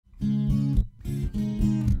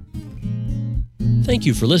Thank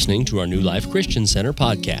you for listening to our New Life Christian Center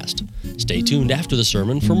podcast. Stay tuned after the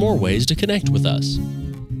sermon for more ways to connect with us.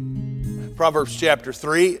 Proverbs chapter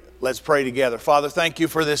 3, let's pray together. Father, thank you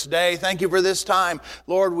for this day. Thank you for this time.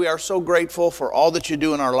 Lord, we are so grateful for all that you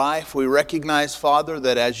do in our life. We recognize, Father,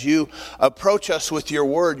 that as you approach us with your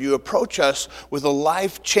word, you approach us with a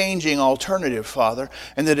life-changing alternative, Father,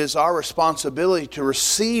 and that it is our responsibility to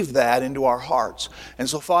receive that into our hearts. And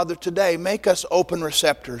so, Father, today, make us open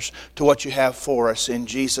receptors to what you have for us. In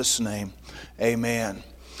Jesus' name, amen.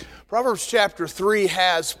 Proverbs chapter 3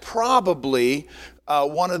 has probably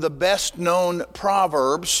one of the best known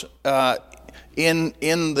proverbs in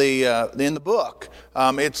the book.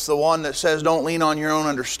 It's the one that says, "Don't lean on your own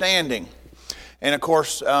understanding." And of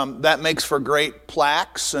course, that makes for great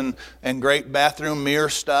plaques and great bathroom mirror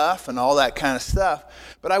stuff and all that kind of stuff.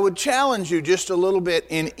 But I would challenge you just a little bit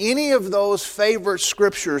in any of those favorite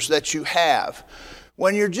scriptures that you have.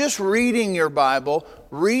 When you're just reading your Bible,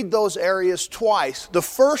 read those areas twice. The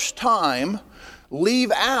first time,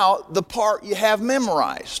 leave out the part you have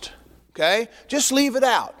memorized, okay? Just leave it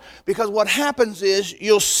out. Because what happens is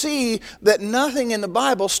you'll see that nothing in the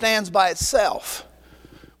Bible stands by itself.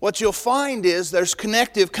 What you'll find is there's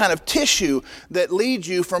connective kind of tissue that leads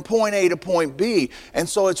you from point A to point B. And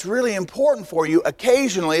so it's really important for you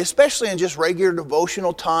occasionally, especially in just regular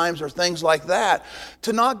devotional times or things like that,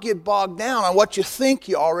 to not get bogged down on what you think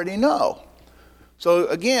you already know. So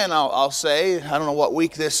again, I'll say, I don't know what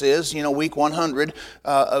week this is, week 100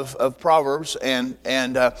 of Proverbs, and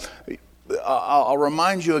I'll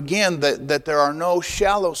remind you again that there are no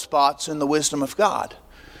shallow spots in the wisdom of God.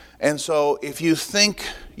 And so if you think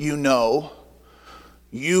you know,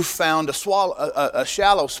 you found a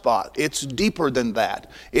shallow spot. It's deeper than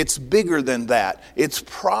that. It's bigger than that. It's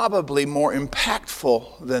probably more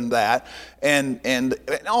impactful than that. And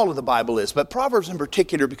all of the Bible is, but Proverbs in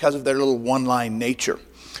particular because of their little one-line nature.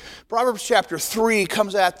 Proverbs chapter 3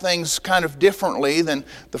 comes at things kind of differently than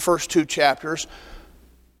the first two chapters.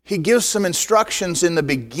 He gives some instructions in the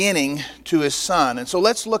beginning to his son. And so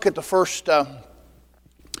let's look at the first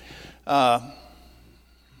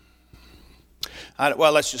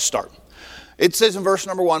let's just start. It says in verse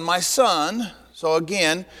number 1, "My son," so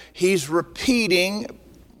again, he's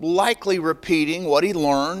likely repeating what he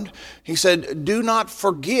learned. He said, "Do not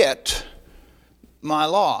forget my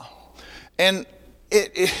law." And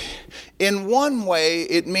in one way,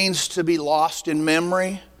 it means to be lost in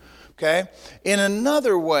memory, okay? In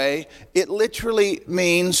another way, it literally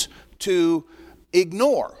means to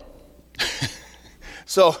ignore.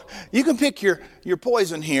 So you can pick your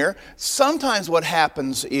poison here. Sometimes what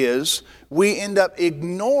happens is we end up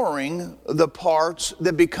ignoring the parts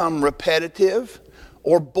that become repetitive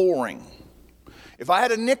or boring. If I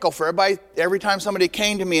had a nickel for every time somebody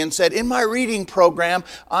came to me and said, "In my reading program,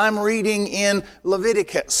 I'm reading in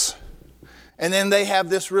Leviticus," and then they have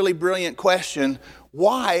this really brilliant question,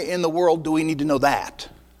 why in the world do we need to know that?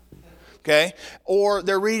 Okay, or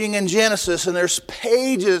they're reading in Genesis and there's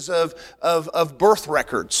pages of birth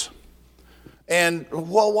records. And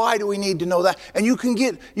well, why do we need to know that? And you can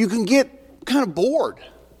get kind of bored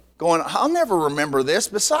going, I'll never remember this.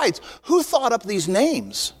 Besides, who thought up these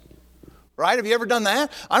names? Right? Have you ever done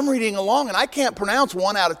that? I'm reading along and I can't pronounce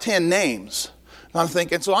 1 out of 10 names. And I'm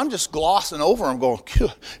thinking, so I'm just glossing over them going,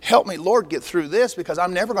 help me, Lord, get through this because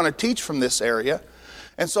I'm never going to teach from this area.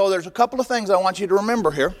 And so there's a couple of things I want you to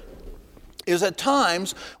remember here. Is at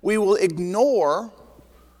times we will ignore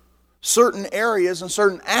certain areas and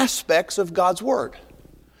certain aspects of God's Word.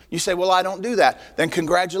 You say, well, I don't do that. Then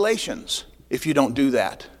congratulations if you don't do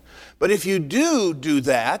that. But if you do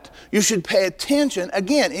that, you should pay attention,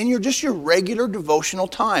 again, in your regular devotional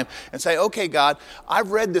time and say, okay, God, I've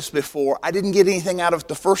read this before. I didn't get anything out of it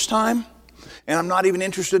the first time, and I'm not even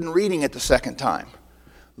interested in reading it the second time.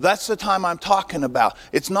 That's the time I'm talking about.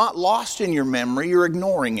 It's not lost in your memory. You're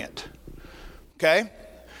ignoring it. Okay? It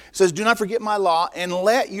says, "Do not forget my law and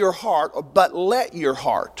let your heart.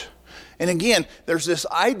 And again, there's this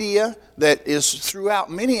idea that is throughout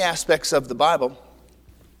many aspects of the Bible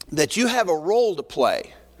that you have a role to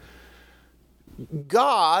play.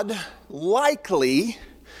 God likely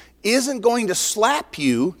isn't going to slap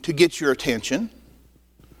you to get your attention,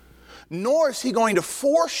 nor is he going to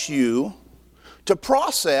force you to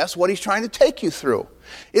process what he's trying to take you through.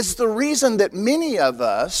 It's the reason that many of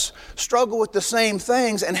us struggle with the same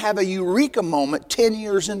things and have a eureka moment 10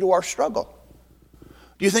 years into our struggle.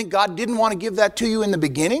 Do you think God didn't want to give that to you in the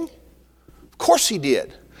beginning? Of course he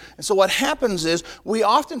did. And so what happens is we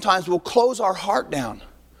oftentimes will close our heart down.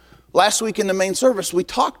 Last week in the main service, we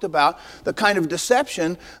talked about the kind of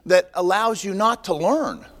deception that allows you not to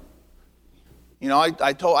learn. You know,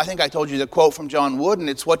 I think I told you the quote from John Wooden,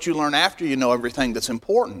 it's what you learn after you know everything that's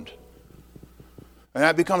important. And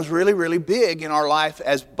that becomes really, really big in our life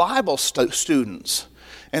as Bible students.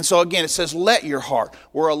 And so again, it says, let your heart.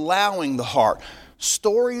 We're allowing the heart.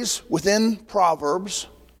 Stories within Proverbs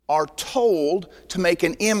are told to make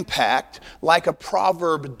an impact, like a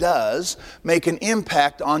proverb does, make an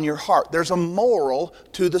impact on your heart. There's a moral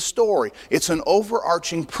to the story. It's an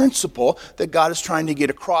overarching principle that God is trying to get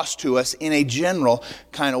across to us in a general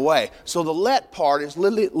kind of way. So the let part is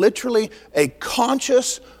literally a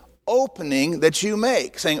conscious opening that you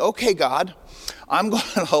make, saying, okay, God, I'm going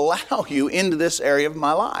to allow you into this area of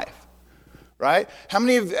my life, right? How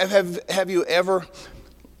many have you ever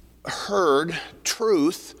heard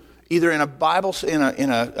truth either in a Bible, in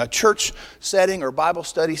a church setting or Bible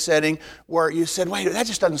study setting, where you said, wait, that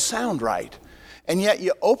just doesn't sound right. And yet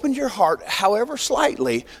you opened your heart, however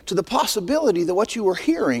slightly, to the possibility that what you were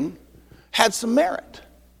hearing had some merit.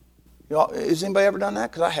 You know, has anybody ever done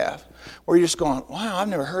that? Because I have. Where you're just going, wow, I've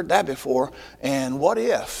never heard that before, and what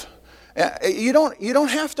if? You don't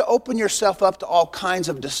have to open yourself up to all kinds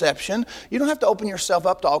of deception. You don't have to open yourself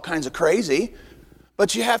up to all kinds of crazy,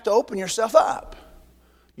 but you have to open yourself up.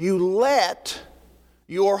 You let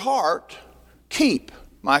your heart keep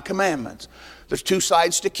my commandments. There's two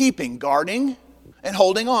sides to keeping, guarding and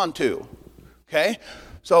holding on to. Okay?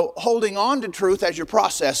 So holding on to truth as you're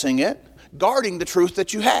processing it, guarding the truth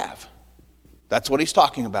that you have. That's what he's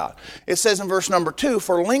talking about. It says in verse number 2,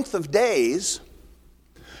 for length of days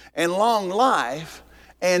and long life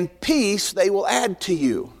and peace they will add to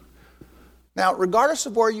you. Now, regardless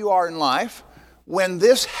of where you are in life, when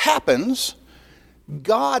this happens,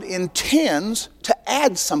 God intends to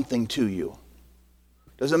add something to you.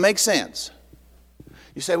 Does it make sense?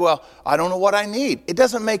 You say, well, I don't know what I need. It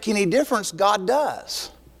doesn't make any difference. God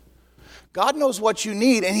does. God knows what you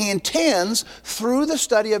need, and he intends, through the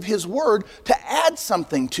study of his word, to add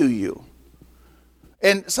something to you.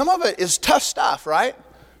 And some of it is tough stuff, right?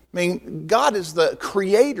 I mean, God is the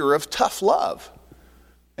creator of tough love.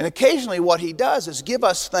 And occasionally what he does is give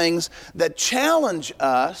us things that challenge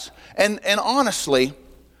us. And honestly,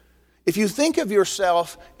 if you think of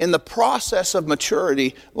yourself in the process of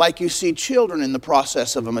maturity, like you see children in the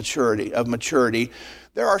process of maturity,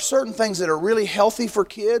 there are certain things that are really healthy for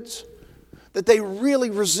kids that they really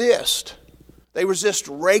resist. They resist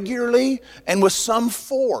regularly and with some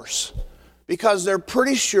force because they're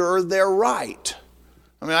pretty sure they're right.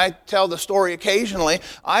 I mean, I tell the story occasionally.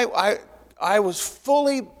 I was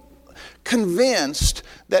fully convinced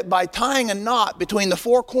that by tying a knot between the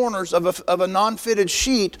four corners of a non-fitted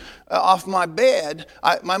sheet off my bed,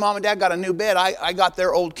 my mom and dad got a new bed. I got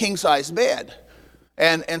their old king-size bed.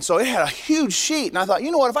 And so it had a huge sheet. And I thought,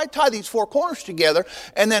 you know what, if I tie these four corners together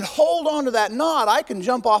and then hold on to that knot, I can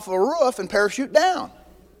jump off a roof and parachute down.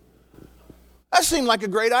 That seemed like a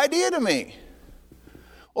great idea to me.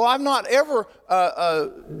 Well, I've not ever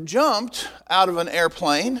jumped out of an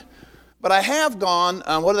airplane, but I have gone,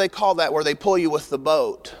 what do they call that, where they pull you with the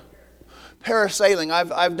boat? Parasailing.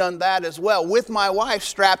 I've done that as well, with my wife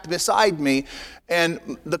strapped beside me.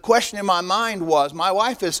 And the question in my mind was, my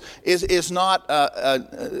wife is not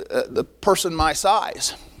the person my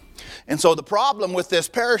size. And so the problem with this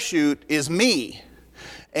parachute is me.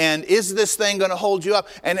 And is this thing going to hold you up?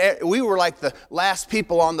 And we were like the last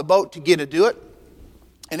people on the boat to get to do it.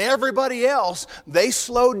 And everybody else, they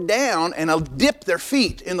slowed down and dipped their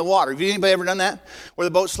feet in the water. Have anybody ever done that? Where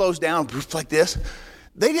the boat slows down like this?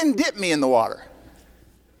 They didn't dip me in the water.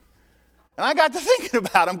 And I got to thinking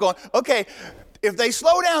about it. I'm going, okay, if they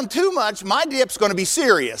slow down too much, my dip's going to be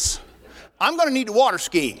serious. I'm going to need to water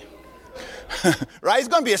ski. Right? It's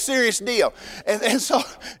going to be a serious deal. And so,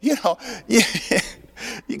 you know,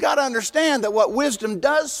 you got to understand that what wisdom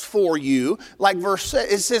does for you, like verse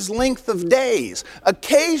 6, it says length of days.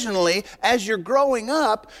 Occasionally, as you're growing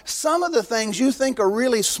up, some of the things you think are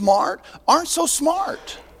really smart aren't so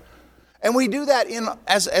smart. And we do that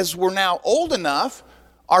as we're now old enough.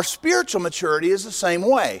 Our spiritual maturity is the same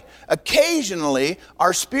way. Occasionally,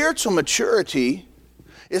 our spiritual maturity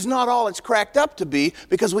is not all it's cracked up to be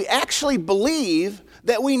because we actually believe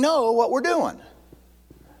that we know what we're doing.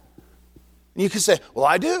 And you can say, well,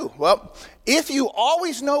 I do. Well, if you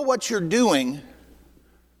always know what you're doing,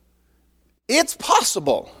 it's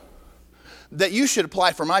possible that you should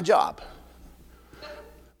apply for my job.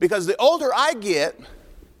 Because the older I get,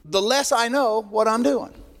 the less I know what I'm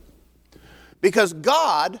doing. Because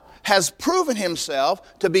God has proven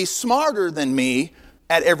himself to be smarter than me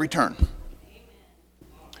at every turn.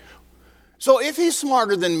 So if he's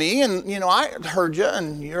smarter than me, and I heard you,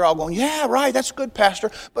 and you're all going, yeah, right, that's good, Pastor.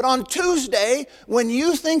 But on Tuesday, when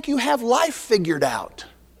you think you have life figured out,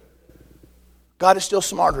 God is still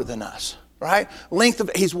smarter than us, right?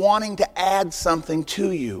 He's wanting to add something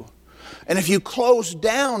to you. And if you close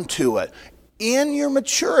down to it, in your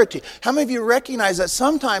maturity, how many of you recognize that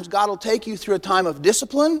sometimes God will take you through a time of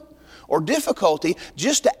discipline or difficulty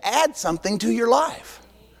just to add something to your life?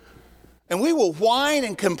 And we will whine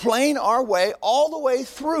and complain our way all the way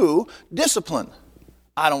through discipline.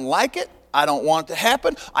 I don't like it. I don't want it to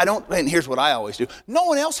happen. And here's what I always do. No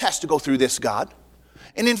one else has to go through this, God.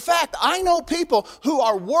 And in fact, I know people who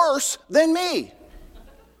are worse than me.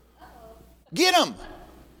 Get them.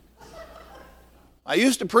 I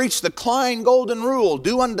used to preach the Klein Golden Rule,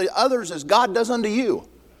 do unto others as God does unto you.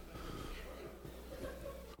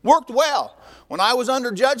 Worked well. When I was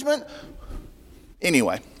under judgment,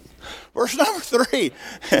 anyway. Verse number 3,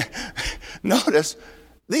 notice,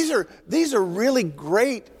 these are really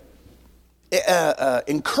great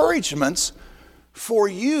encouragements for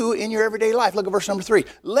you in your everyday life. Look at verse number 3.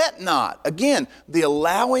 Let not, again, the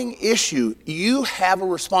allowing issue, you have a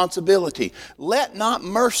responsibility. Let not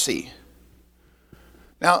mercy.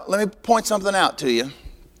 Now, let me point something out to you.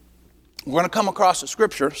 We're going to come across a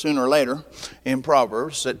scripture sooner or later in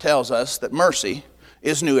Proverbs that tells us that mercy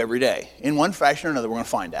is new every day. In one fashion or another, we're going to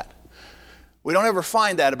find that. We don't ever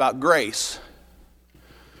find that about grace.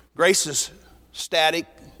 Grace is static.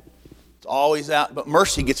 It's always out. But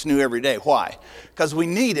mercy gets new every day. Why? Because we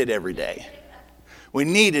need it every day. We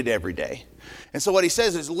need it every day. And so what he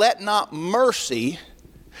says is, let not mercy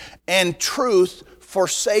and truth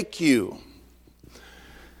forsake you.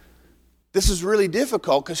 This is really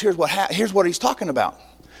difficult because here's what he's talking about.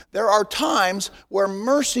 There are times where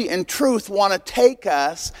mercy and truth want to take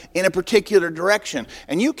us in a particular direction.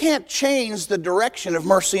 And you can't change the direction of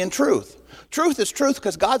mercy and truth. Truth is truth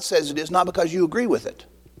because God says it is, not because you agree with it.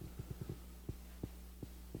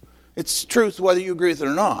 It's truth whether you agree with it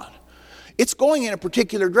or not. It's going in a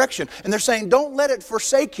particular direction. And they're saying, don't let it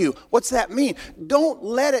forsake you. What's that mean? Don't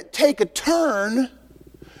let it take a turn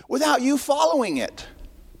without you following it.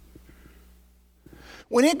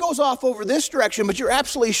 When it goes off over this direction, but you're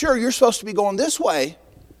absolutely sure you're supposed to be going this way,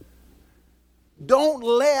 don't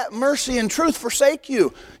let mercy and truth forsake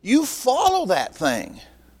you. You follow that thing.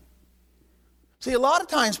 See, a lot of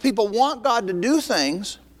times people want God to do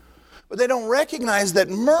things, but they don't recognize that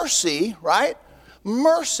mercy, right?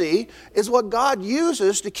 Mercy is what God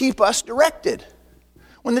uses to keep us directed.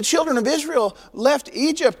 When the children of Israel left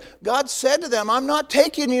Egypt, God said to them, I'm not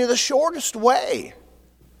taking you the shortest way.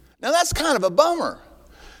 Now that's kind of a bummer.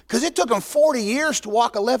 Because it took them 40 years to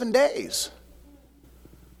walk 11 days.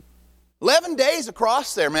 11 days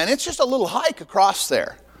across there, man. It's just a little hike across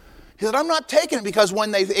there. He said, I'm not taking it because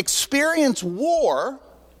when they experience war,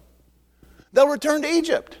 they'll return to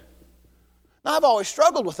Egypt. Now, I've always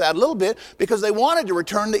struggled with that a little bit because they wanted to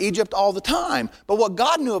return to Egypt all the time. But what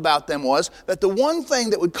God knew about them was that the one thing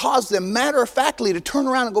that would cause them matter-of-factly to turn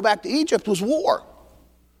around and go back to Egypt was war.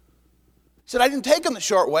 He said, I didn't take them the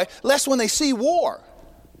short way, lest when they see war,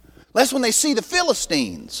 lest when they see the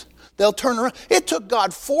Philistines, they'll turn around. It took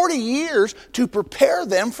God 40 years to prepare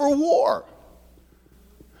them for war.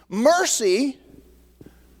 Mercy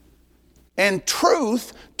and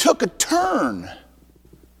truth took a turn.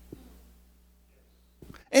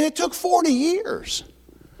 And it took 40 years.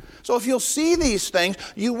 So if you'll see these things,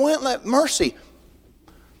 you won't let mercy.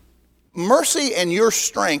 Mercy and your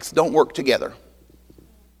strength don't work together.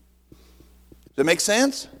 Does that make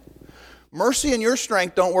sense? Mercy and your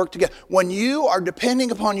strength don't work together. When you are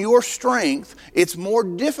depending upon your strength, it's more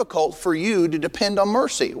difficult for you to depend on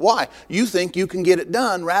mercy. Why? You think you can get it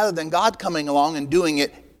done rather than God coming along and doing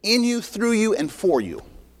it in you, through you, and for you.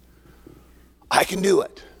 I can do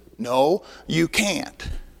it. No, you can't.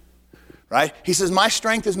 Right? He says, my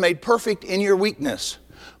strength is made perfect in your weakness.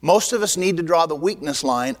 Most of us need to draw the weakness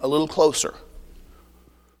line a little closer.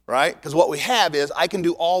 Right? Because what we have is, I can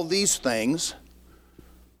do all these things.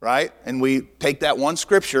 Right? And we take that one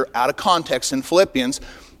scripture out of context in Philippians.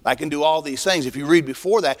 I can do all these things. If you read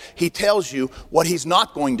before that, he tells you what he's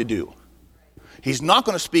not going to do. He's not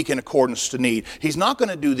going to speak in accordance to need. He's not going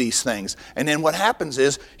to do these things. And then what happens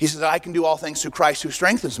is, he says, I can do all things through Christ who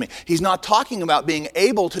strengthens me. He's not talking about being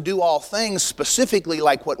able to do all things specifically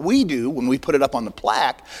like what we do when we put it up on the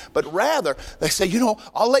plaque, but rather, they say,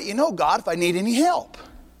 I'll let you know, God, if I need any help.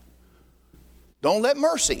 Don't let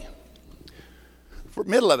mercy. For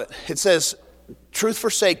middle of it, it says, truth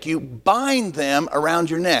forsake you, bind them around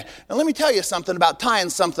your neck. Now let me tell you something about tying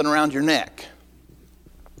something around your neck.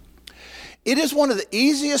 It is one of the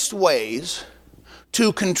easiest ways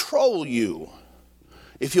to control you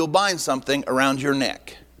if you'll bind something around your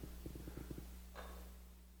neck.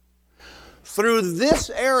 Through this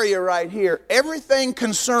area right here, everything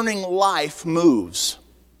concerning life moves.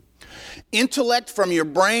 Intellect from your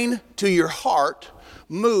brain to your heart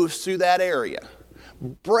moves through that area.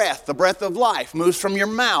 Breath, the breath of life, moves from your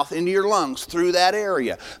mouth into your lungs through that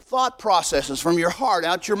area. Thought processes from your heart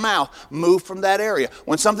out your mouth move from that area.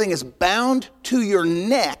 When something is bound to your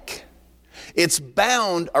neck, it's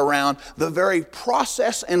bound around the very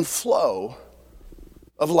process and flow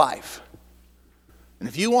of life. And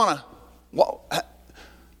if you want to, well,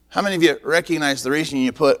 how many of you recognize the reason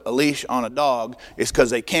you put a leash on a dog is because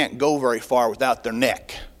they can't go very far without their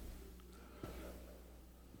neck?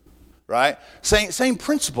 Right? Same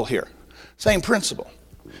principle here. Same principle.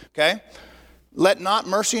 Okay? Let not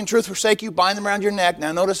mercy and truth forsake you. Bind them around your neck.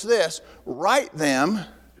 Now notice this. Write them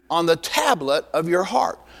on the tablet of your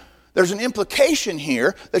heart. There's an implication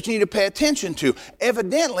here that you need to pay attention to.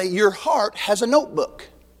 Evidently, your heart has a notebook.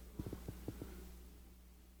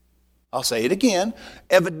 I'll say it again.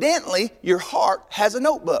 Evidently, your heart has a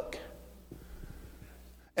notebook.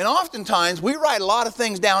 And oftentimes, we write a lot of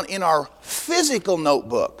things down in our physical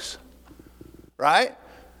notebooks. Right?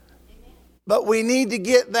 But we need to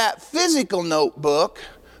get that physical notebook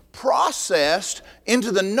processed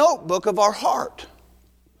into the notebook of our heart.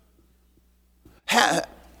 I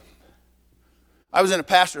was in a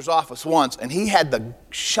pastor's office once, and he had the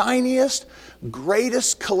shiniest,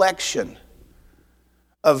 greatest collection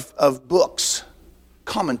of books,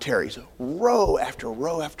 commentaries, row after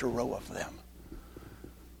row after row of them.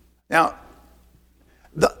 Now,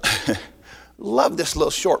 love this little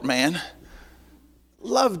short man.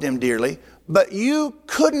 Loved him dearly, but you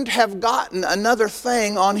couldn't have gotten another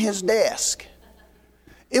thing on his desk.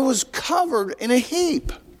 It was covered in a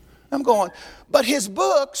heap. I'm going, but his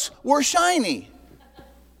books were shiny.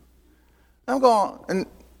 I'm going, and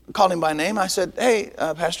called him by name. I said, hey,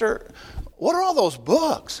 Pastor, what are all those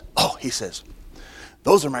books? Oh, he says,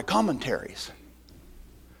 those are my commentaries.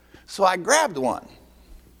 So I grabbed one,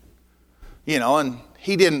 and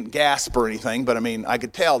he didn't gasp or anything, but I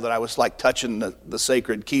could tell that I was like touching the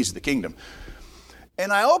sacred keys of the kingdom.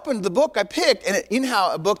 And I opened the book I picked, and you know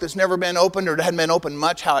how a book that's never been opened or hadn't been opened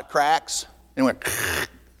much, how it cracks? And it went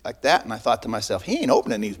like that, and I thought to myself, he ain't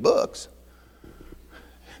opening these books.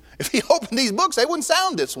 If he opened these books, they wouldn't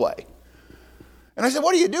sound this way. And I said,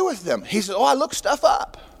 what do you do with them? He said, I look stuff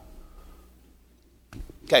up.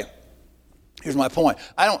 Okay. Here's my point.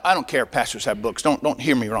 I don't care if pastors have books. Don't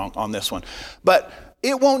hear me wrong on this one. But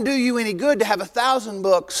it won't do you any good to have 1,000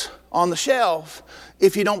 books on the shelf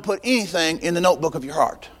if you don't put anything in the notebook of your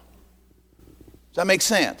heart. Does that make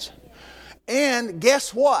sense? And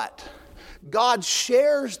guess what? God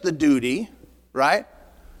shares the duty, right?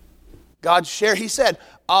 He said,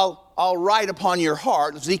 I'll write upon your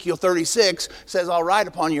heart. Ezekiel 36 says, I'll write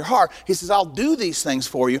upon your heart. He says, I'll do these things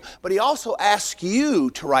for you. But he also asks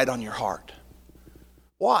you to write on your heart.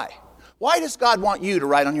 Why? Why does God want you to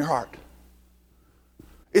write on your heart?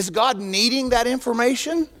 Is God needing that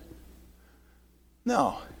information?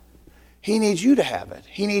 No. He needs you to have it.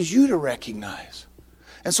 He needs you to recognize.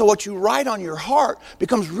 And so what you write on your heart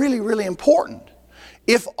becomes really, really important.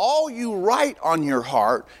 If all you write on your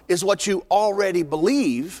heart is what you already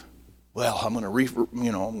believe, well,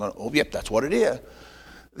 yep, that's what it is.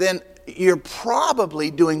 Then you're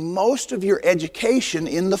probably doing most of your education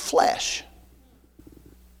in the flesh.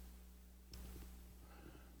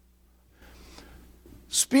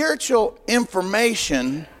 Spiritual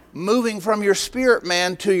information moving from your spirit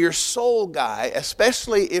man to your soul guy,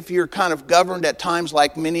 especially if you're kind of governed at times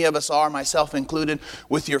like many of us are, myself included,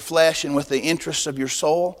 with your flesh and with the interests of your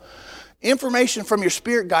soul. Information from your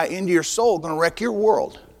spirit guy into your soul is going to wreck your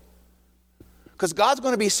world. Because God's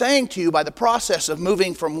going to be saying to you by the process of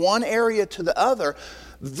moving from one area to the other,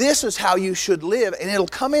 this is how you should live, and it'll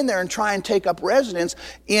come in there and try and take up residence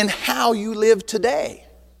in how you live today.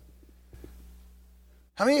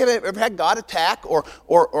 How many of you have ever had God attack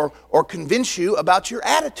or convince you about your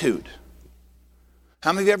attitude?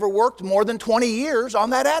 How many of you ever worked more than 20 years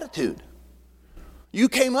on that attitude? You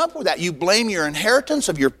came up with that. You blame your inheritance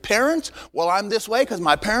of your parents. Well, I'm this way because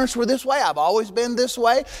my parents were this way. I've always been this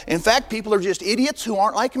way. In fact, people are just idiots who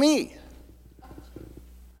aren't like me.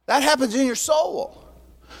 That happens in your soul.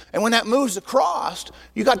 And when that moves across,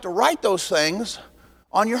 you got to write those things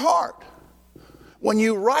on your heart. When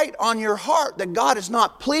you write on your heart that God is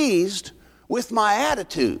not pleased with my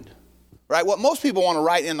attitude, right? What most people want to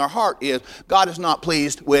write in their heart is God is not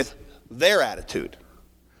pleased with their attitude.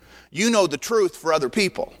 You know the truth for other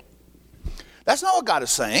people. That's not what God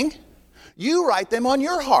is saying. You write them on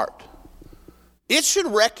your heart. It should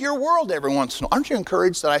wreck your world every once in a while. Aren't you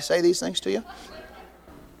encouraged that I say these things to you?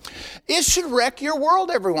 It should wreck your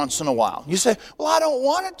world every once in a while. You say, well, I don't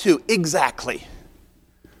want it to. Exactly.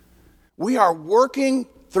 We are working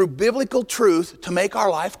through biblical truth to make our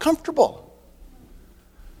life comfortable.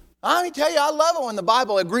 Let me tell you, I love it when the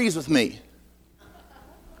Bible agrees with me.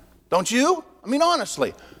 Don't you? I mean,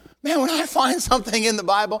 honestly. Man, when I find something in the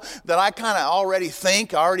Bible that I kind of already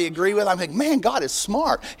agree with, I'm like, man, God is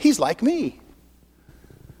smart. He's like me.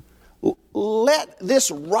 Let this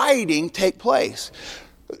writing take place.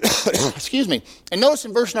 Excuse me. And notice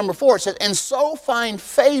in verse number 4, it says, and so find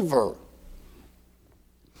favor.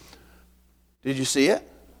 Did you see it?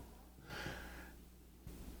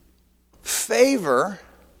 Favor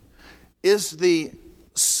is the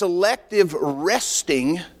selective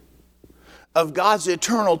resting of God's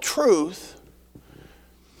eternal truth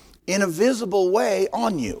in a visible way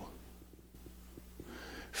on you.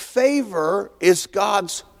 Favor is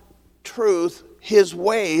God's truth, His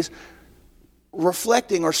ways,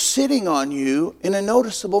 reflecting or sitting on you in a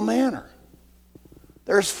noticeable manner.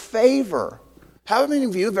 There's favor. How many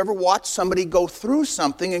of you have ever watched somebody go through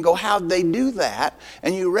something and go, how'd they do that?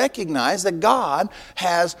 And you recognize that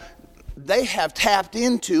they have tapped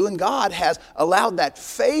into, and God has allowed that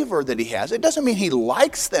favor that He has. It doesn't mean He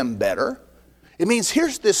likes them better. It means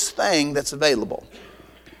here's this thing that's available.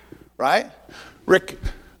 Right? Rick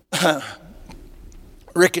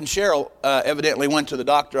and Cheryl evidently went to the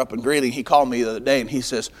doctor up in Greeley. He called me the other day and he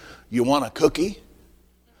says, you want a cookie?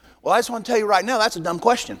 Well, I just want to tell you right now, that's a dumb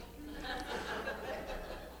question.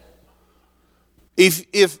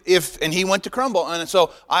 And he went to Crumble, and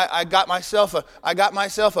so I got myself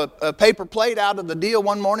a paper plate out of the deal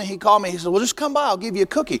one morning. He called me. He said, "Well, just come by. I'll give you a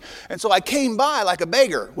cookie." And so I came by like a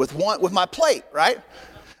beggar with my plate, right?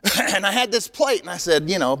 And I had this plate, and I said,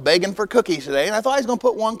 begging for cookies today. And I thought I was going to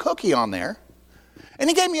put one cookie on there, and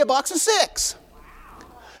he gave me a box of 6.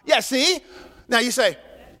 Yeah, see? Now you say,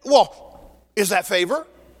 "Well, is that favor?"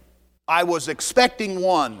 I was expecting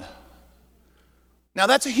one. Now,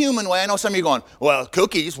 that's a human way. I know some of you are going, well,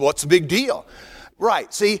 cookies, what's the big deal?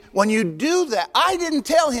 Right. See, when you do that, I didn't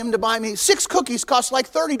tell him to buy me 6 cookies cost like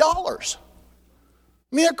 $30.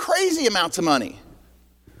 I mean, they're crazy amounts of money.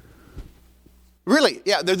 Really.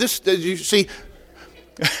 Yeah, they're this, you see,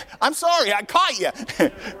 I'm sorry, I caught you.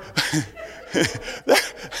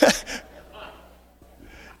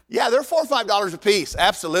 Yeah, they're $4 or $5 a piece.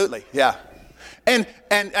 Absolutely. Yeah. And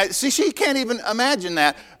see, she can't even imagine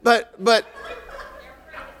that. But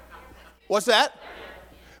what's that?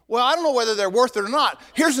 Well, I don't know whether they're worth it or not.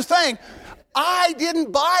 Here's the thing. I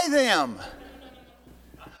didn't buy them.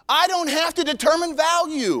 I don't have to determine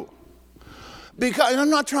value. Because I'm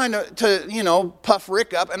not trying to puff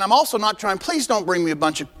Rick up. And I'm also not trying, please don't bring me a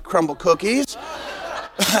bunch of crumble cookies.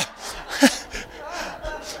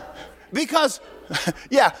 Because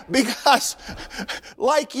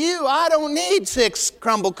like you, I don't need 6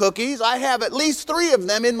 crumble cookies. I have at least 3 of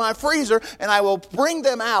them in my freezer, and I will bring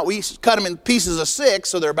them out. We cut them in pieces of 6,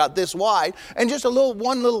 so they're about this wide, and just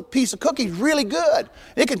one little piece of cookie is really good.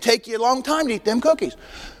 It can take you a long time to eat them cookies.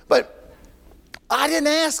 But I didn't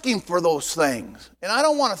ask him for those things, and I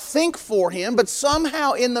don't want to think for him, but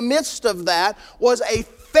somehow in the midst of that was a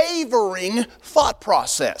favoring thought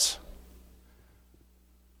process.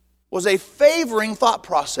 Was a favoring thought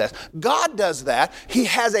process. God does that. He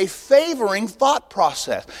has a favoring thought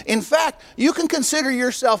process. In fact, you can consider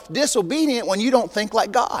yourself disobedient when you don't think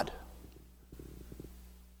like God.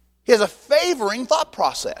 He has a favoring thought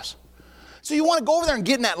process. So you want to go over there and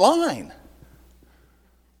get in that line.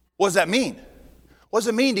 What does that mean? What does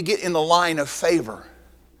it mean to get in the line of favor?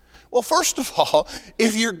 Well, first of all,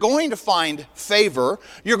 if you're going to find favor,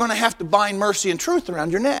 you're going to have to bind mercy and truth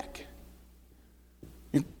around your neck.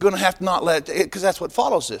 You're going to have to not let it, because that's what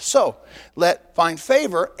follows this. So, find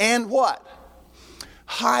favor and what?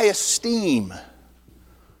 High esteem.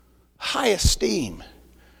 High esteem.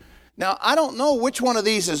 Now, I don't know which one of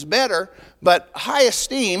these is better, but high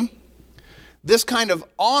esteem, this kind of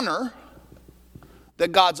honor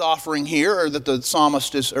that God's offering here, or that the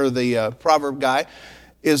psalmist is, or the proverb guy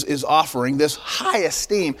is offering, this high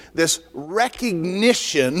esteem, this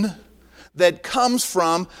recognition that comes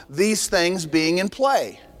from these things being in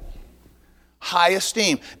play. High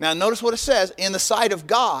esteem. Now notice what it says, in the sight of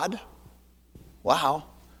God. Wow.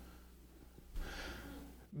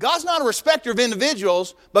 God's not a respecter of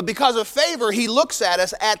individuals, but because of favor, He looks at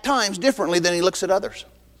us at times differently than He looks at others.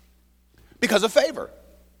 Because of favor.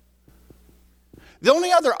 The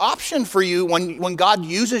only other option for you when God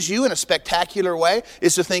uses you in a spectacular way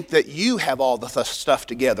is to think that you have all the stuff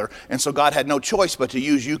together. And so God had no choice but to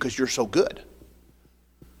use you because you're so good.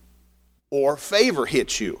 or favor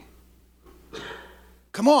hits you.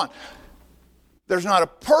 Come on. There's not a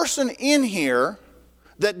person in here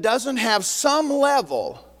that doesn't have some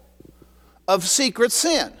level of secret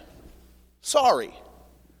sin. Sorry.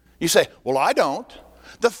 You say, well, I don't.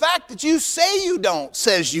 The fact that you say you don't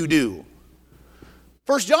says you do.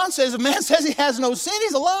 1 John says, if a man says he has no sin,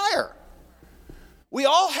 he's a liar. We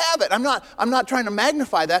all have it. I'm not trying to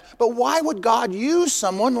magnify that, but why would God use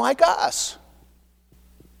someone like us?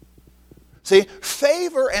 See,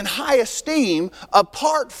 favor and high esteem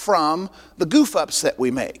apart from the goof-ups that we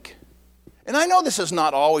make. And I know this is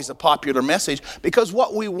not always a popular message because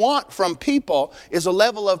what we want from people is a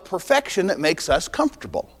level of perfection that makes us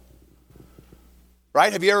comfortable.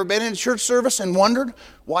 Right? Have you ever been in a church service and wondered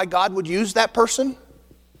why God would use that person?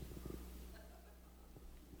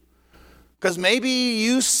 Because maybe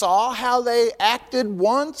you saw how they acted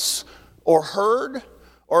once or heard,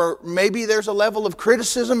 or maybe there's a level of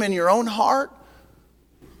criticism in your own heart.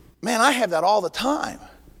 Man, I have that all the time.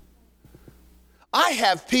 I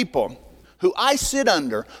have people who I sit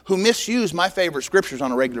under who misuse my favorite scriptures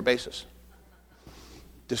on a regular basis.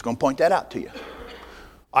 Just going to point that out to you.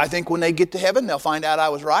 I think when they get to heaven, they'll find out I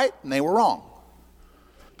was right and they were wrong.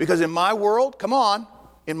 Because in my world, come on,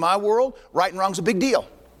 in my world, right and wrong's a big deal.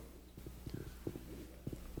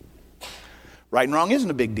 Right and wrong isn't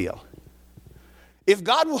a big deal. If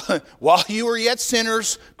God, while you were yet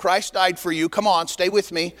sinners, Christ died for you, come on, stay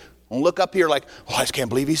with me. Don't look up here like, oh, I just can't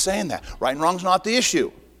believe he's saying that. Right and wrong's not the issue.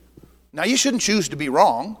 Now, you shouldn't choose to be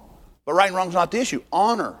wrong, but right and wrong's not the issue.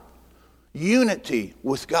 Honor, unity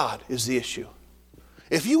with God is the issue.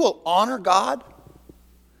 If you will honor God,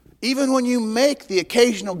 even when you make the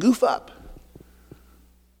occasional goof up,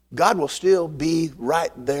 God will still be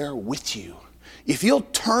right there with you. If you'll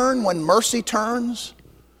turn when mercy turns,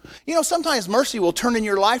 you know, sometimes mercy will turn in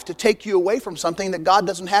your life to take you away from something that God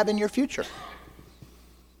doesn't have in your future.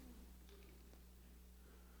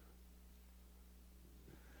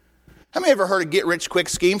 How many ever heard a get-rich-quick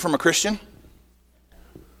scheme from a Christian?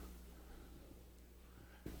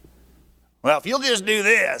 Well, if you'll just do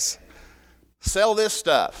this, sell this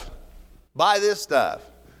stuff, buy this stuff,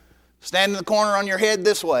 stand in the corner on your head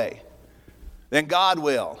this way, then God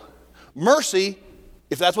will. Mercy,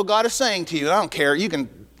 if that's what God is saying to you, I don't care. You can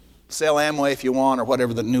sell Amway if you want or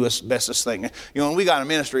whatever the newest, bestest thing. You know, when we got a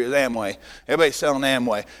ministry, it was Amway. Everybody's selling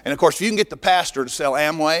Amway. And, of course, if you can get the pastor to sell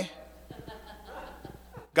Amway,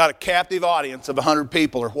 got a captive audience of 100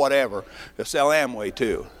 people or whatever to sell Amway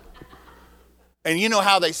to. And you know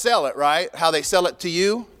how they sell it, right? How they sell it to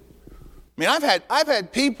you? I mean, I've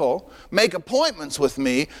had people make appointments with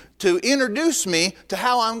me to introduce me to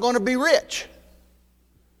how I'm going to be rich.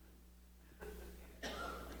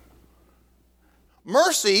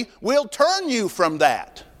 Mercy will turn you from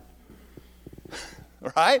that.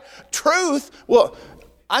 Right? Truth, well,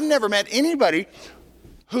 I've never met anybody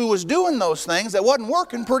who was doing those things that wasn't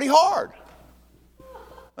working pretty hard.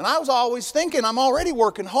 And I was always thinking, I'm already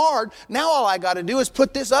working hard. Now all I got to do is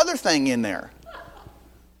put this other thing in there.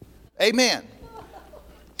 Amen.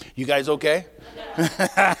 You guys okay?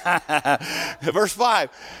 Verse 5.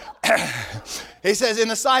 He says,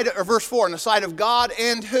 verse 4, in the sight of God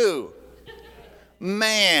and who?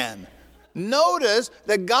 Man. Notice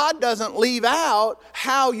that God doesn't leave out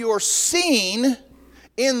how you're seen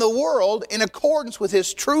in the world in accordance with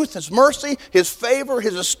His truth, His mercy, His favor,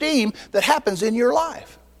 His esteem that happens in your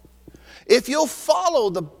life. If you'll follow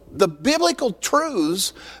the biblical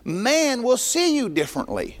truths, man will see you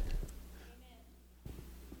differently.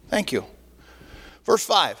 Thank you. Verse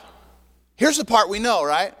 5. Here's the part we know,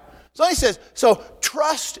 right? So he says, so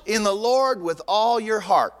trust in the Lord with all your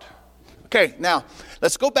heart. Okay, now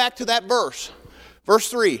let's go back to that verse. Verse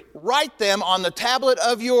 3. Write them on the tablet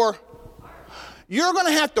of your... You're going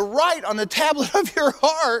to have to write on the tablet of your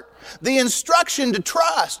heart the instruction to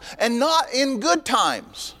trust, and not in good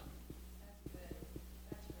times.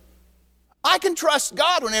 I can trust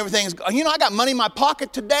God when everything's, I got money in my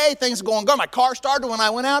pocket today, things are going good. My car started when I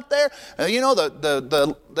went out there. The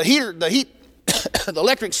heater, the heat, the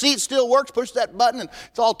electric seat still works, push that button and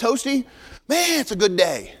it's all toasty. Man, it's a good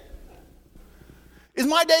day. Is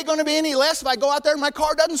my day going to be any less if I go out there and my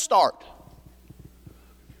car doesn't start?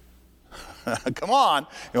 Come on.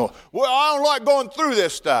 Well, I don't like going through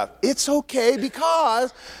this stuff. It's okay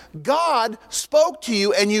because God spoke to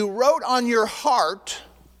you and you wrote on your heart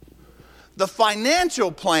the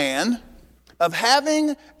financial plan of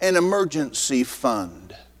having an emergency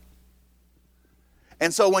fund.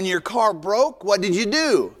 And so when your car broke, what did you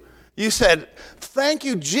do? You said, thank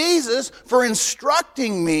you, Jesus, for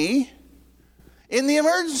instructing me in the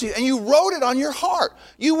emergency, and you wrote it on your heart.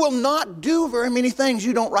 You will not do very many things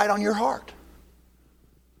you don't write on your heart.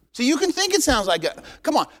 So you can think it sounds like a,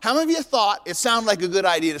 come on, how many of you thought it sounded like a good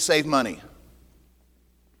idea to save money?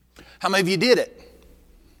 How many of you did it?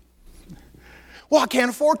 Well, I can't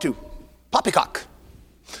afford to. Poppycock.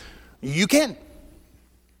 You can.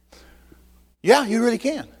 Yeah, you really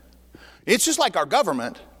can. It's just like our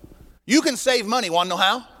government. You can save money. Want to know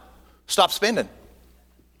how? Stop spending.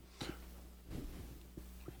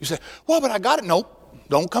 You say, well, but I got it. Nope.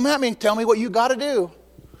 Don't come at me and tell me what you got to do.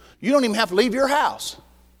 You don't even have to leave your house.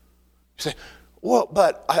 You say, well,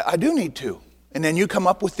 but I do need to. And then you come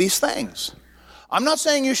up with these things. I'm not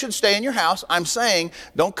saying you should stay in your house. I'm saying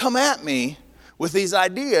don't come at me with these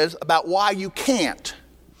ideas about why you can't.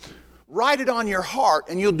 Write it on your heart,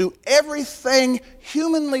 and you'll do everything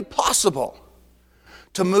humanly possible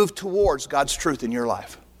to move towards God's truth in your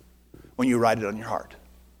life when you write it on your heart.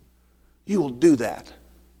 You will do that.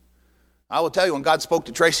 I will tell you, when God spoke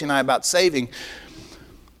to Tracy and I about saving,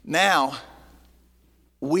 now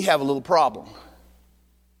we have a little problem.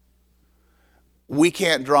 We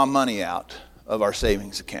can't draw money out of our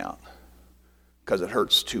savings account because it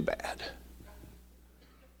hurts too bad.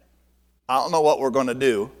 I don't know what we're going to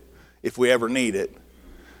do if we ever need it,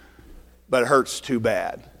 but it hurts too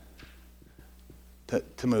bad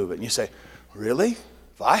to move it. And you say, really?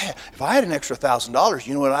 If I had an extra $1,000,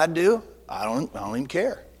 you know what I'd do? I don't even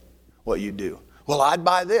care what you do. Well, I'd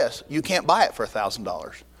buy this. You can't buy it for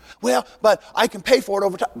 $1,000. Well, but I can pay for it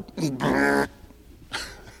over time.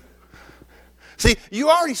 See, you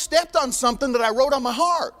already stepped on something that I wrote on my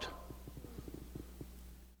heart.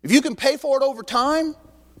 If you can pay for it over time,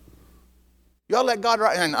 you ought to let God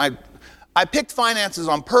write. And I picked finances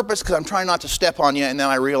on purpose because I'm trying not to step on you, and then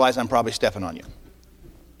I realize I'm probably stepping on you.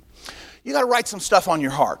 You got to write some stuff on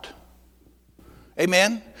your heart.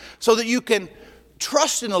 Amen? So that you can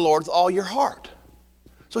trust in the Lord with all your heart.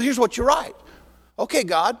 So here's what you write. Okay,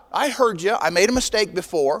 God, I heard you. I made a mistake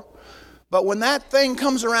before. But when that thing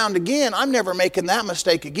comes around again, I'm never making that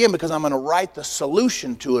mistake again because I'm going to write the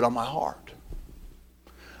solution to it on my heart.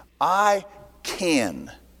 I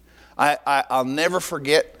can. I'll never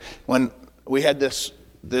forget when we had this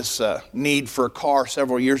need for a car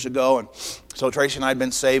several years ago, and so Tracy and I had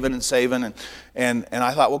been saving, and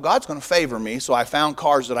I thought, well, God's going to favor me, so I found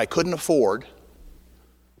cars that I couldn't afford.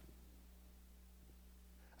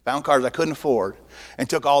 And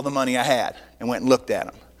took all the money I had and went and looked at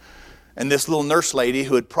them. And this little nurse lady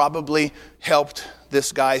who had probably helped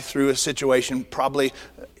this guy through a situation, probably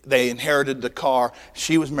they inherited the car.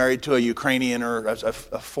 She was married to a Ukrainian or a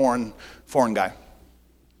foreign guy.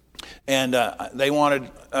 And they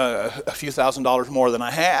wanted a few $1,000s more than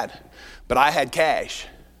I had. But I had cash.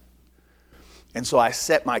 And so I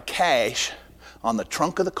set my cash on the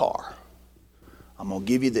trunk of the car. I'm going to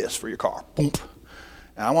give you this for your car. Boom.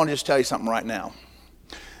 And I want to just tell you something right now.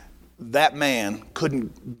 That man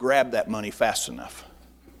couldn't grab that money fast enough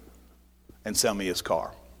and sell me his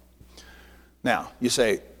car. Now, you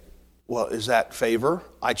say, well, is that favor?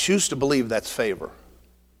 I choose to believe that's favor.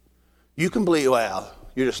 You can believe, well,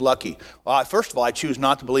 you're just lucky. Well, first of all, I choose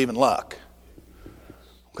not to believe in luck.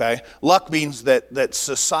 Okay? Luck means that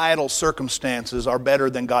societal circumstances are better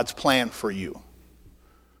than God's plan for you.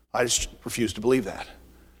 I just refuse to believe that.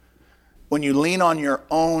 When you lean on your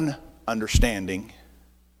own understanding,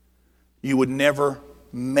 you would never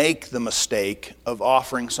make the mistake of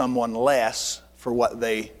offering someone less for what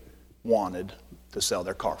they wanted to sell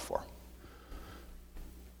their car for.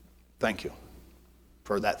 Thank you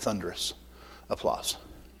for that thunderous applause.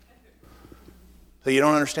 So you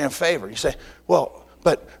don't understand favor. You say, well,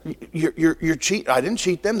 but you're cheating. I didn't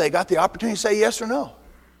cheat them. They got the opportunity to say yes or no.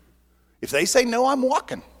 If they say no, I'm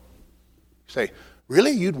walking. You say,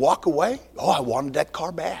 really? You'd walk away? Oh, I wanted that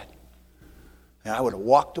car bad. And I would have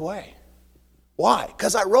walked away. Why?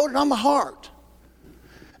 Because I wrote it on my heart.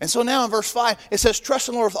 And so now in verse 5, it says, trust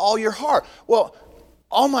in the Lord with all your heart. Well,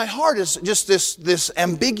 all my heart is just this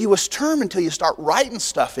ambiguous term until you start writing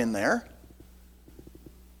stuff in there.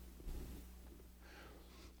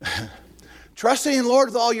 Trusting in the Lord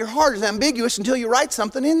with all your heart is ambiguous until you write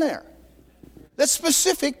something in there that's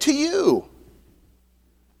specific to you.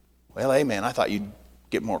 Well, amen. I thought you'd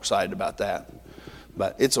get more excited about that,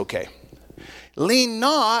 but it's okay. Lean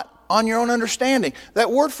not on your own understanding. That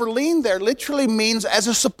word for lean there literally means as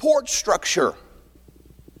a support structure.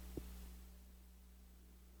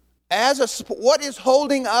 What is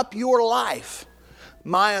holding up your life?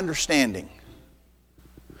 My understanding.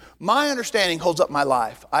 My understanding holds up my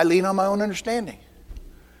life. I lean on my own understanding.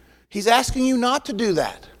 He's asking you not to do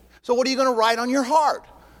that. So what are you going to write on your heart?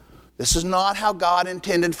 This is not how God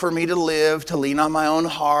intended for me to live, to lean on my own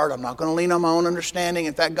heart. I'm not going to lean on my own understanding.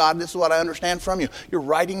 In fact, God, this is what I understand from you. You're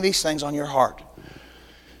writing these things on your heart.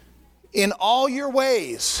 In all your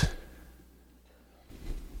ways.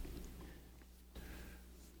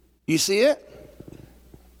 You see it?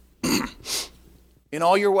 In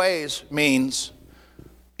all your ways means,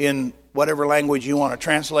 in whatever language you want to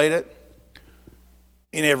translate it,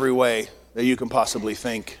 in every way that you can possibly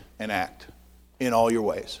think and act. In all your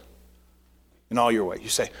ways. In all your ways. You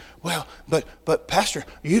say, well, but Pastor,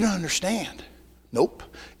 you don't understand. Nope.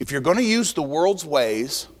 If you're going to use the world's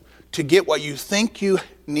ways to get what you think you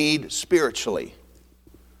need spiritually,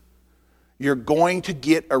 you're going to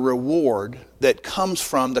get a reward that comes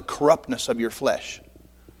from the corruptness of your flesh.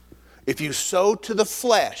 If you sow to the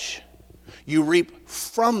flesh, you reap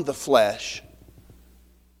from the flesh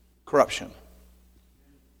corruption.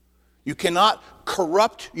 You cannot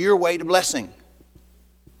corrupt your way to blessing.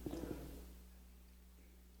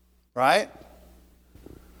 Right?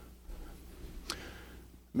 Let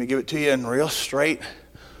me give it to you in real straight.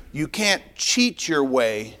 You can't cheat your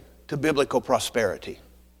way to biblical prosperity.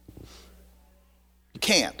 You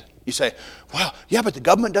can't. You say, well, yeah, but the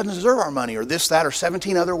government doesn't deserve our money, or this, that, or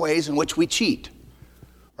 17 other ways in which we cheat.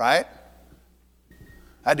 Right?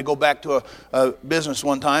 I had to go back to a business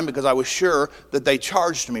one time because I was sure that they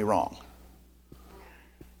charged me wrong.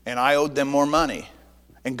 And I owed them more money.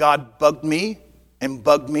 And God bugged me and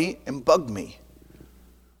bugged me and bugged me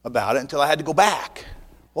about it until I had to go back.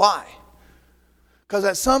 Why? Because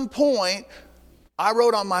at some point, I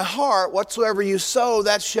wrote on my heart, whatsoever you sow,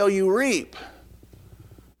 that shall you reap.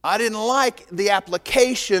 I didn't like the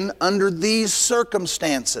application under these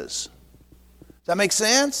circumstances. Does that make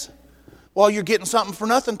sense? Well, you're getting something for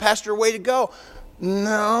nothing, Pastor, way to go.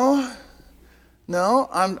 No,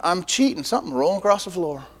 I'm cheating. Something rolling across the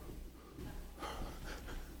floor.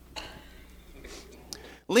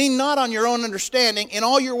 Lean not on your own understanding. In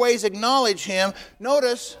all your ways acknowledge Him.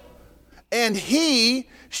 Notice, and He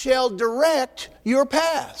shall direct your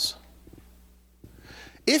paths.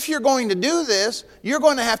 If you're going to do this, you're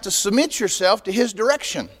going to have to submit yourself to His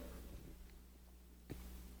direction.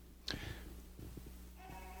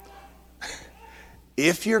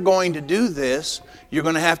 If you're going to do this, you're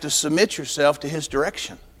going to have to submit yourself to His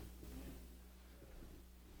direction.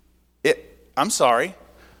 I'm sorry.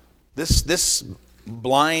 This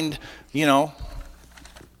blind,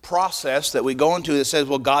 process that we go into that says,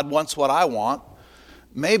 well, God wants what I want.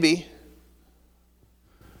 Maybe.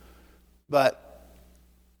 But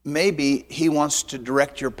maybe He wants to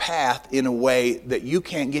direct your path in a way that you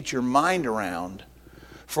can't get your mind around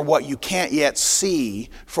for what you can't yet see,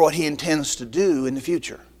 for what He intends to do in the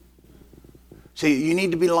future. See, you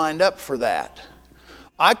need to be lined up for that.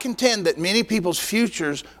 I contend that many people's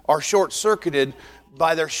futures are short-circuited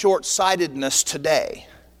by their short-sightedness today.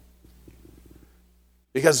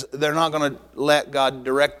 Because they're not going to let God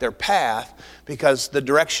direct their path because the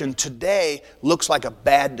direction today looks like a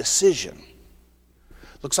bad decision.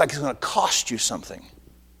 Looks like it's going to cost you something.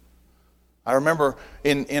 I remember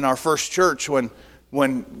in our first church when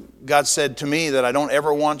God said to me that I don't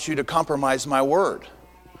ever want you to compromise my word.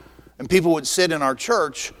 And people would sit in our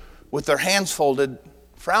church with their hands folded,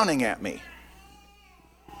 frowning at me.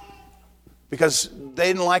 Because they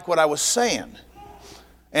didn't like what I was saying.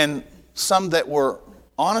 And some that were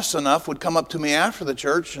honest enough would come up to me after the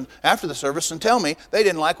church and after the service and tell me they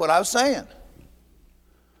didn't like what I was saying. And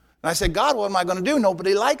I said, God, what am I going to do?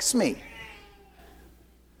 Nobody likes me.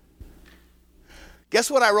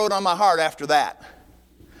 Guess what I wrote on my heart after that?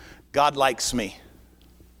 God likes me.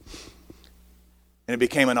 And it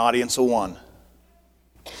became an audience of one.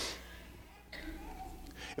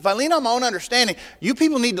 If I lean on my own understanding, you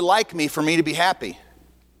people need to like me for me to be happy.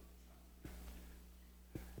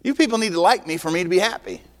 You people need to like me for me to be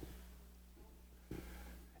happy.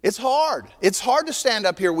 It's hard. It's hard to stand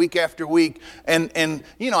up here week after week and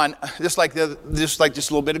just like just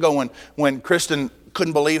a little bit ago when Kristen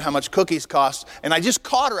couldn't believe how much cookies cost, and I just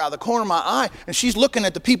caught her out of the corner of my eye, and she's looking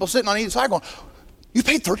at the people sitting on either side going, "You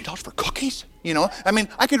paid $30 for cookies?"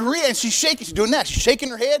 I could read, and she's shaking. She's doing that. She's shaking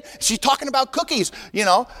her head. She's talking about cookies.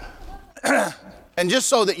 And just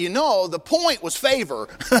so that you know, the point was favor.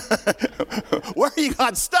 Where you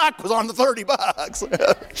got stuck was on the $30.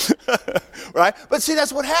 Right? But see,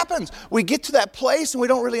 that's what happens. We get to that place and we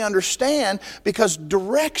don't really understand because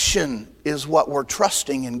direction is what we're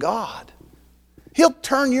trusting in God. He'll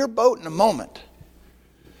turn your boat in a moment.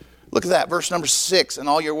 Look at that, verse number 6. In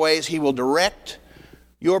all your ways, He will direct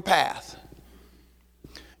your path.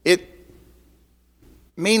 It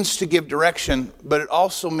means to give direction, but it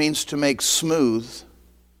also means to make smooth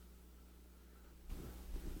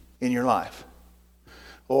in your life.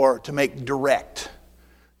 Or to make direct,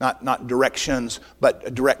 not directions, but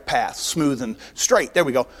a direct path, smooth and straight. There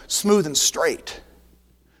we go, smooth and straight.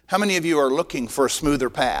 How many of you are looking for a smoother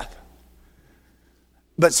path?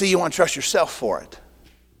 But see, you want to trust yourself for it.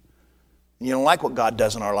 And you don't like what God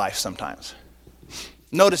does in our life sometimes.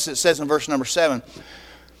 Notice it says in verse number 7,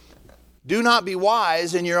 do not be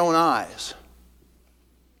wise in your own eyes.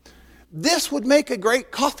 This would make a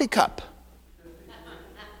great coffee cup.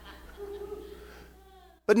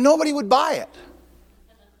 But nobody would buy it.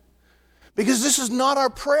 Because this is not our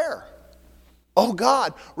prayer. Oh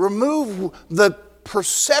God, remove the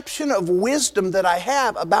perception of wisdom that I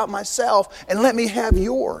have about myself and let me have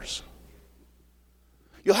yours.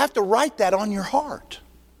 You'll have to write that on your heart.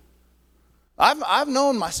 I've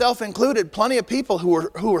known, myself included, plenty of people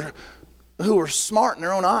who were smart in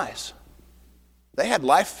their own eyes. They had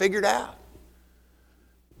life figured out.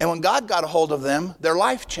 And when God got a hold of them, their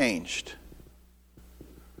life changed.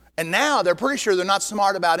 And now they're pretty sure they're not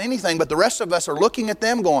smart about anything, but the rest of us are looking at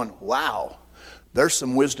them going, wow, there's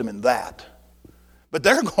some wisdom in that. But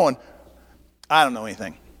they're going, I don't know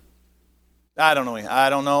anything. I don't know anything.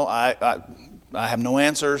 I don't know. I have no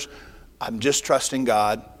answers. I'm just trusting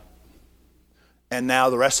God. And now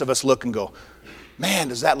the rest of us look and go, man,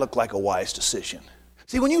 does that look like a wise decision?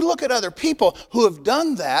 See, when you look at other people who have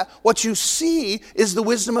done that, what you see is the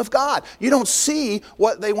wisdom of God. You don't see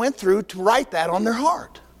what they went through to write that on their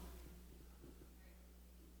heart.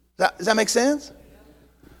 Does that make sense?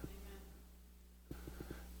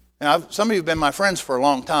 Now, some of you have been my friends for a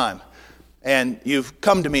long time, and you've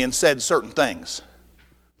come to me and said certain things.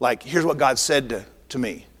 Like, here's what God said to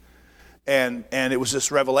me. And it was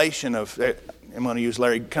this revelation of, I'm going to use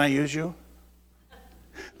Larry. Can I use you?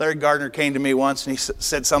 Larry Gardner came to me once and he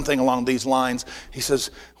said something along these lines. He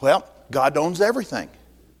says, well, God owns everything.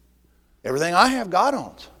 Everything I have, God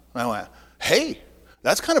owns. And I went, hey,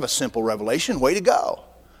 that's kind of a simple revelation. Way to go.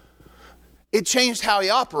 It changed how he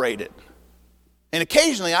operated. And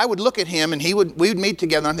occasionally I would look at him and we would meet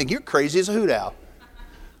together and I think, you're crazy as a hoot owl.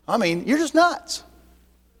 I mean, you're just nuts.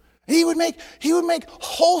 He would make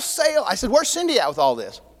wholesale. I said, where's Cindy at with all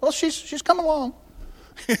this? Well, she's come along.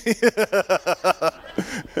 He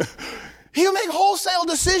would make wholesale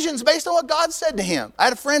decisions based on what God said to him. I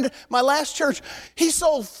had a friend at my last church. He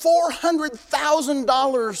sold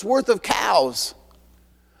 $400,000 worth of cows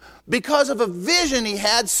because of a vision he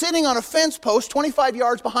had sitting on a fence post 25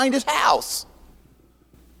 yards behind his house.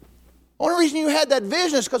 The only reason you had that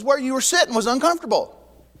vision is because where you were sitting was uncomfortable.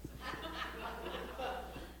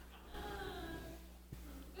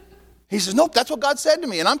 He says, nope, that's what God said to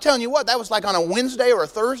me. And I'm telling you what, that was like on a Wednesday or a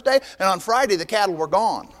Thursday, and on Friday the cattle were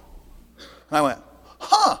gone. And I went,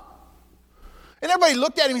 huh. And everybody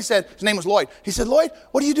looked at him, he said, his name was Lloyd. He said, Lloyd,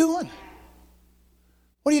 what are you doing?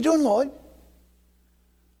 What are you doing, Lloyd?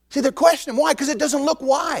 See, they're questioning why, because it doesn't look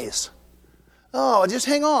wise. Oh, just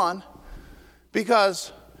hang on.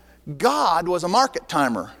 Because God was a market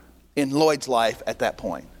timer in Lloyd's life at that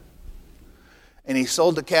point. And he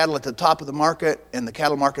sold the cattle at the top of the market, and the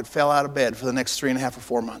cattle market fell out of bed for the next 3.5 or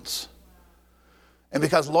 4 months. And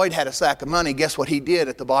because Lloyd had a sack of money, guess what he did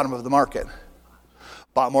at the bottom of the market?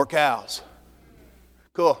 Bought more cows.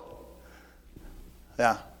 Cool.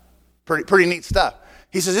 Yeah. Pretty neat stuff.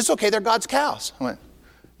 He says, it's okay, they're God's cows. I went,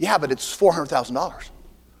 yeah, but it's $400,000.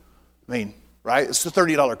 I mean, right? It's the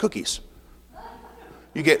 $30 cookies.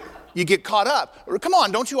 You get caught up. Come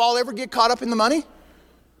on, don't you all ever get caught up in the money?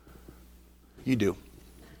 You do.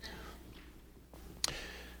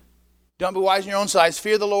 Don't be wise in your own sight.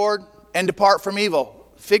 Fear the Lord and depart from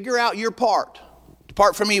evil. Figure out your part.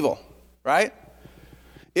 Depart from evil, right?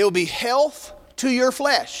 It will be health to your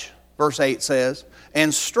flesh, verse 8 says,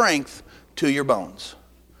 and strength to your bones.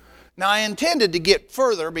 Now, I intended to get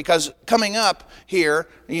further because coming up here,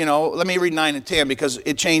 let me read 9 and 10 because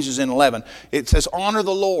it changes in 11. It says, honor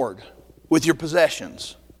the Lord with your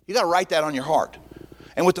possessions. You got to write that on your heart.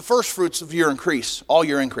 And with the first fruits of your increase, all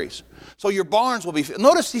your increase. So your barns will be,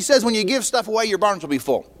 notice he says when you give stuff away, your barns will be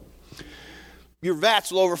full. Your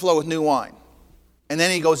vats will overflow with new wine. And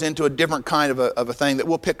then he goes into a different kind of a thing that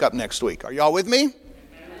we'll pick up next week. Are y'all with me?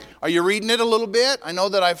 Are you reading it a little bit? I know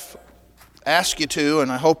that I've asked you to,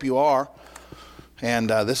 and I hope you are. And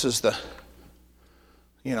this is the,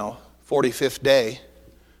 45th day.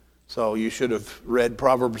 So you should have read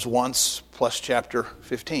Proverbs once plus chapter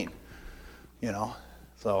 15,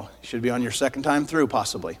 So you should be on your second time through,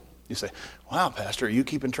 possibly. You say, wow, Pastor, are you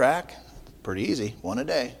keeping track? Pretty easy, one a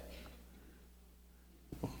day.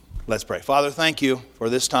 Let's pray. Father, thank you for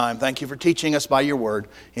this time. Thank you for teaching us by your word.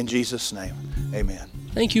 In Jesus' name, amen.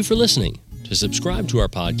 Thank you for listening. To To subscribe to our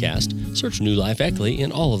podcast, search New Life Eckley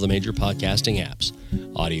in all of the major podcasting apps.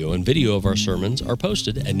 Audio and video of our sermons are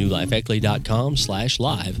posted at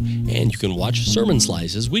newlifeeckley.com/live, and you can watch sermon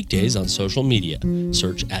slices weekdays on social media.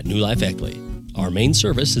 Search at New Life Eckley. Our main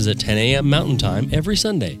service is at 10 a.m. Mountain Time every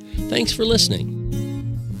Sunday. Thanks for listening.